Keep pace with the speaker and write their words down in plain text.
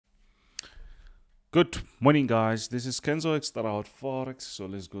Good morning, guys. This is Kenzo Xtrahot Forex. So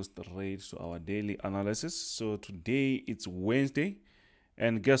let's go straight to our daily analysis. So today it's Wednesday,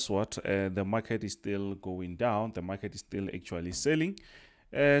 and guess what? The market is still going down. The market is still actually selling.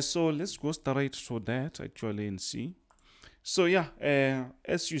 So let's go straight to that actually and see. So yeah,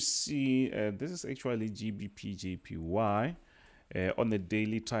 as you see, this is actually GBP JPY on the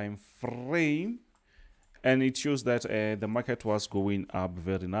daily time frame, and it shows that the market was going up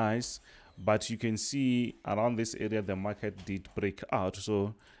very nice. But you can see around this area the market did break out.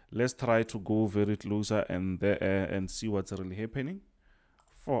 So let's try to go very closer and see what's really happening.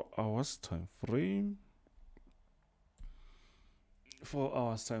 4 hours time frame. 4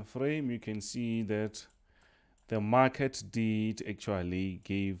 hours time frame, you can see that the market did actually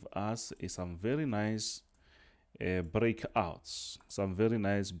give us some very nice breakouts. Some very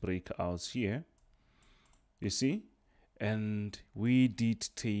nice breakouts here, you see. And we did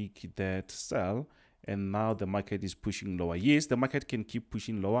take that sell, and now the market is pushing lower. Yes, the market can keep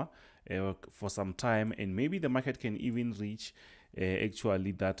pushing lower for some time, and maybe the market can even reach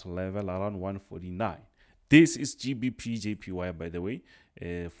actually that level around 149. This is GBP JPY, by the way,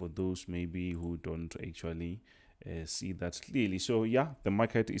 for those maybe who don't actually see that clearly. So yeah, the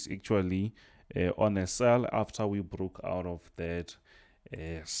market is actually on a sell after we broke out of that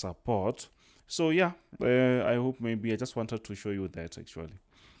support. So yeah, I hope maybe I just wanted to show you that actually.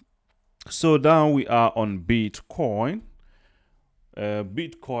 So now we are on Bitcoin.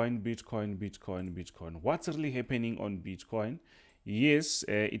 Bitcoin. What's really happening on Bitcoin? Yes,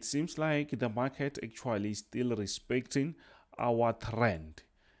 it seems like the market actually is still respecting our trend.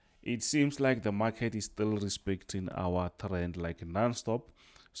 It seems like the market is still respecting our trend like non-stop.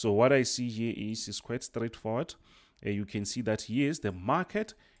 So what I see here is quite straightforward. You can see that yes, the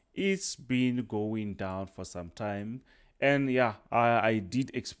market it's been going down for some time, and yeah, I did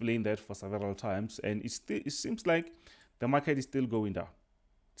explain that for several times, and it seems like the market is still going down.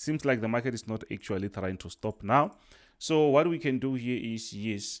 It seems like the market is not actually trying to stop now. So what we can do here is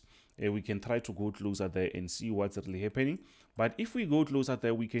yes, we can try to go closer there and see what's really happening. But if we go closer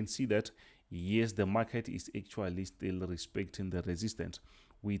there, we can see that yes, the market is actually still respecting the resistance.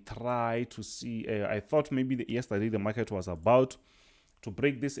 We try to see, I thought maybe yesterday the market was about to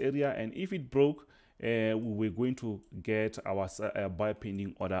break this area, and if it broke, we're going to get our buy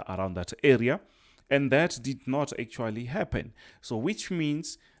pending order around that area, and that did not actually happen. So which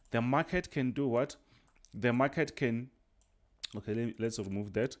means the market can do what? The market can, okay, let's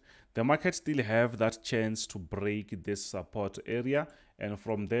remove that. The market still have that chance to break this support area, and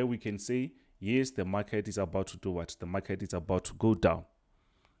from there we can say yes, the market is about to do what? The market is about to go down.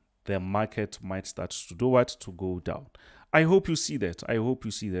 The market might start to do what? To go down. I hope you see that. I hope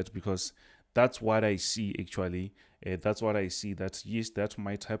you see that, because that's what I see actually. That's what I see, that yes, that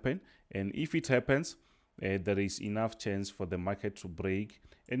might happen. And if it happens, there is enough chance for the market to break,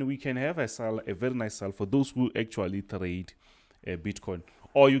 and we can have a sell, a very nice sell for those who actually trade Bitcoin.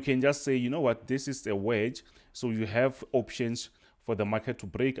 Or you can just say, you know what, this is a wedge, so you have options for the market to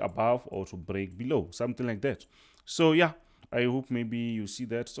break above or to break below, something like that. So yeah, I hope maybe you see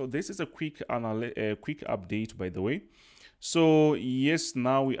that. So this is a quick update, by the way. So yes,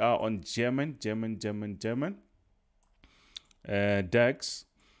 now we are on German DAX.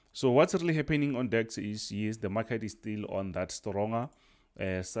 So what's really happening on DAX is yes, the market is still on that stronger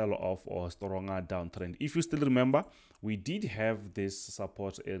sell-off or stronger downtrend. If you still remember, we did have this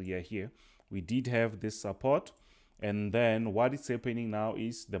support area here. We did have this support, and then what is happening now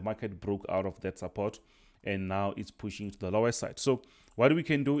is the market broke out of that support, and now it's pushing to the lower side. So what we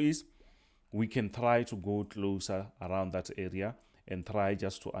can do is we can try to go closer around that area and try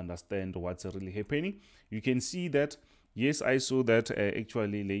just to understand what's really happening. You can see that yes, I saw that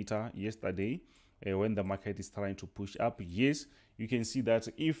actually later yesterday when the market is trying to push up. Yes, you can see that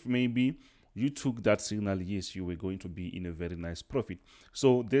if maybe you took that signal, yes, you were going to be in a very nice profit.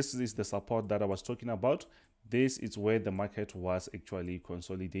 So this is the support that I was talking about. This is where the market was actually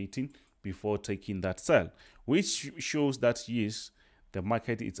consolidating before taking that sell, which shows that yes, the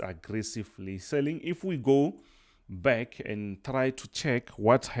market is aggressively selling. If we go back and try to check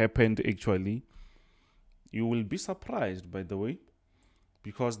what happened actually, you will be surprised, by the way,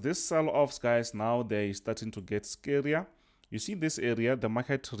 because this sell-offs, guys, now they're starting to get scarier. You see this area, the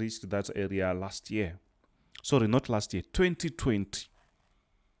market reached that area last year. Sorry, not last year, 2020.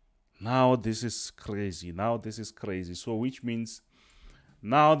 Now this is crazy. Now this is crazy. So which means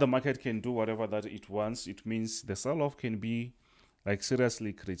now the market can do whatever that it wants. It means the sell-off can be like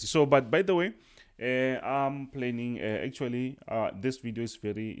seriously crazy. So, but by the way, I'm planning actually this video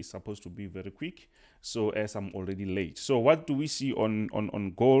is supposed to be very quick, so as I'm already late. So what do we see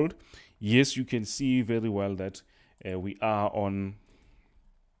on gold? Yes, you can see very well that we are on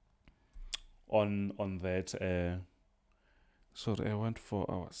that sorry, I went 4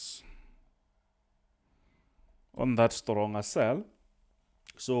 hours on that stronger sell.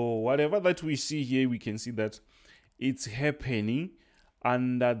 So whatever that we see here, we can see that it's happening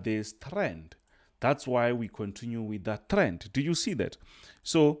under this trend. That's why we continue with that trend. Do you see that?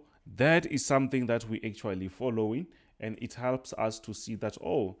 So that is something that we actually following, and it helps us to see that,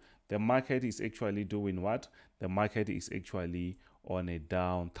 oh, the market is actually doing what? The market is actually on a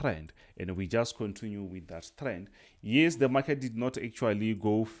downtrend, and we just continue with that trend. Yes, the market did not actually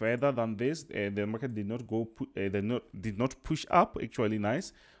go further than this. The market did not go did not push up actually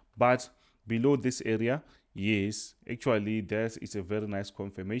nice, but below this area, yes, actually that is a very nice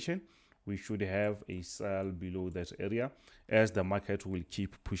confirmation. We should have a sell below that area, as the market will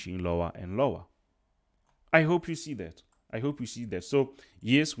keep pushing lower and lower. I hope you see that. I hope you see that. So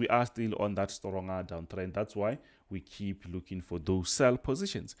yes, we are still on that stronger downtrend. That's why we keep looking for those sell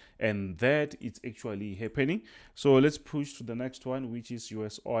positions, and that is actually happening. So let's push to the next one, which is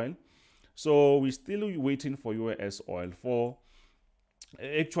US oil. So we're still waiting for US oil. For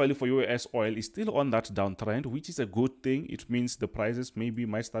US oil is still on that downtrend, which is a good thing. It means the prices maybe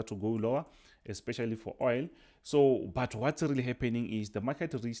might start to go lower, especially for oil. So, but what's really happening is the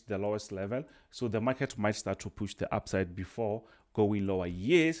market reached the lowest level, so the market might start to push the upside before going lower.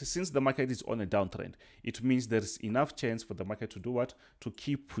 Yes, since the market is on a downtrend, it means there's enough chance for the market to do what? To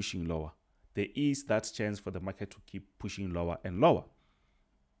keep pushing lower. There is that chance for the market to keep pushing lower and lower.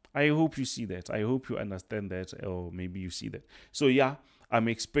 I hope you see that. I hope you understand that, or maybe you see that. So yeah, I'm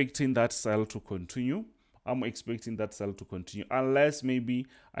expecting that sell to continue. I'm expecting that sell to continue, unless maybe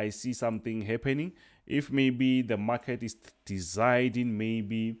I see something happening. If maybe the market is deciding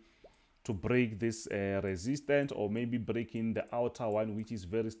maybe to break this resistance, or maybe breaking the outer one, which is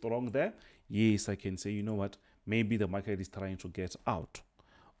very strong there, yes, I can say, you know what, maybe the market is trying to get out.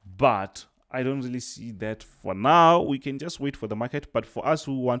 But I don't really see that for now. We can just wait for the market. But for us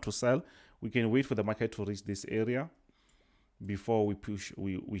who want to sell, we can wait for the market to reach this area before we push.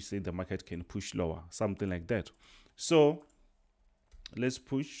 We say the market can push lower, something like that. So let's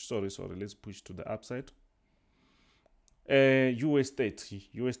push. Let's push to the upside.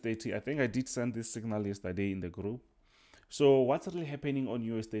 US30. I think I did send this signal yesterday in the group. So what's really happening on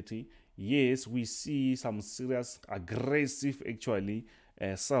US30? Yes, we see some serious aggressive actually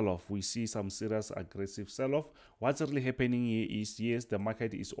sell-off. We see some serious aggressive sell-off. What's really happening here is, yes, the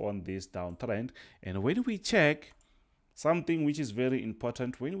market is on this downtrend, and when we check something which is very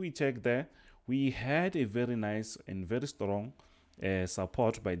important, when we check there, we had a very nice and very strong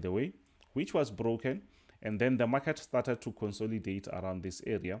support, by the way, which was broken, and then the market started to consolidate around this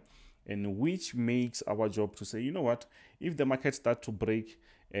area, and which makes our job to say, you know what, if the market starts to break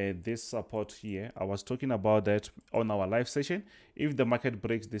this support here, I was talking about that on our live session, if the market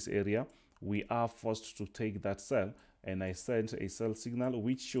breaks this area, we are forced to take that sell, and I sent a sell signal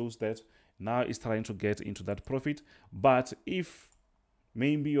which shows that now it's trying to get into that profit. But if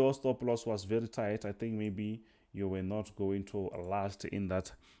maybe your stop loss was very tight, I think maybe you were not going to last in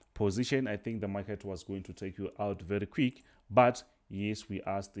that position. I think the market was going to take you out very quick, but yes, we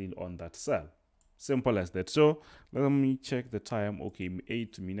are still on that sell. Simple as that. So let me check the time. Okay,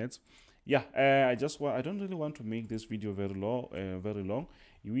 8 minutes. Yeah, I don't really want to make this video very long.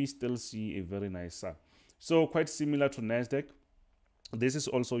 We still see a very nice sell. So quite similar to NASDAQ. This is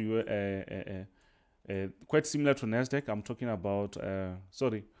also quite similar to NASDAQ. I'm talking about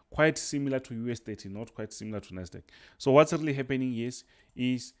quite similar to US30, not quite similar to NASDAQ. So what's really happening is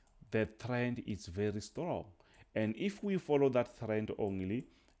the trend is very strong, and if we follow that trend only,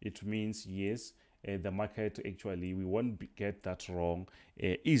 it means yes, the market actually, we won't get that wrong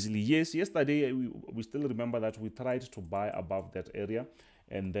easily. Yes, yesterday we still remember that we tried to buy above that area,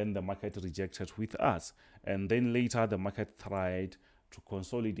 and then the market rejected with us, and then later the market tried to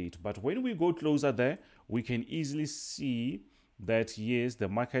consolidate. But when we go closer there, we can easily see that yes, the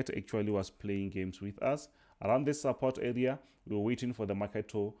market actually was playing games with us around this support area. We were waiting for the market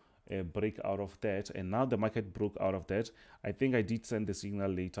to break out of that, and now the market broke out of that. I think I did send the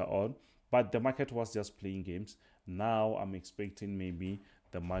signal later on, but the market was just playing games. Now I'm expecting maybe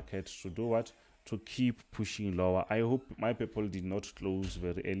the market to do what? To keep pushing lower. I hope my people did not close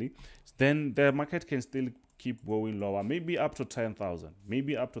very early. Then the market can still keep going lower, maybe up to 10,000,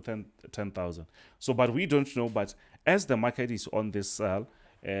 maybe up to 10,000. So, but we don't know. But as the market is on this sell,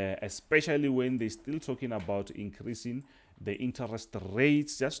 especially when they're still talking about increasing the interest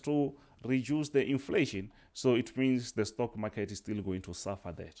rates just to reduce the inflation. So it means the stock market is still going to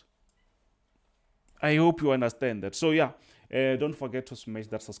suffer that. I hope you understand that. So yeah, don't forget to smash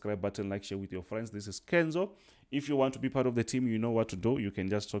that subscribe button, like, share with your friends. This is Kenzo. If you want to be part of the team, you know what to do. You can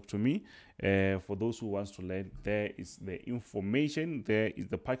just talk to me. For those who wants to learn, there is the information, there is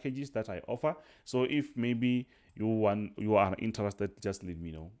the packages that I offer. So if maybe you are interested, just let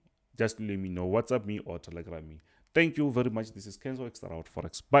me know. Just let me know. WhatsApp me or Telegram me. Thank you very much. This is Kenzo Xtrahot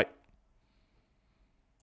Forex. Bye.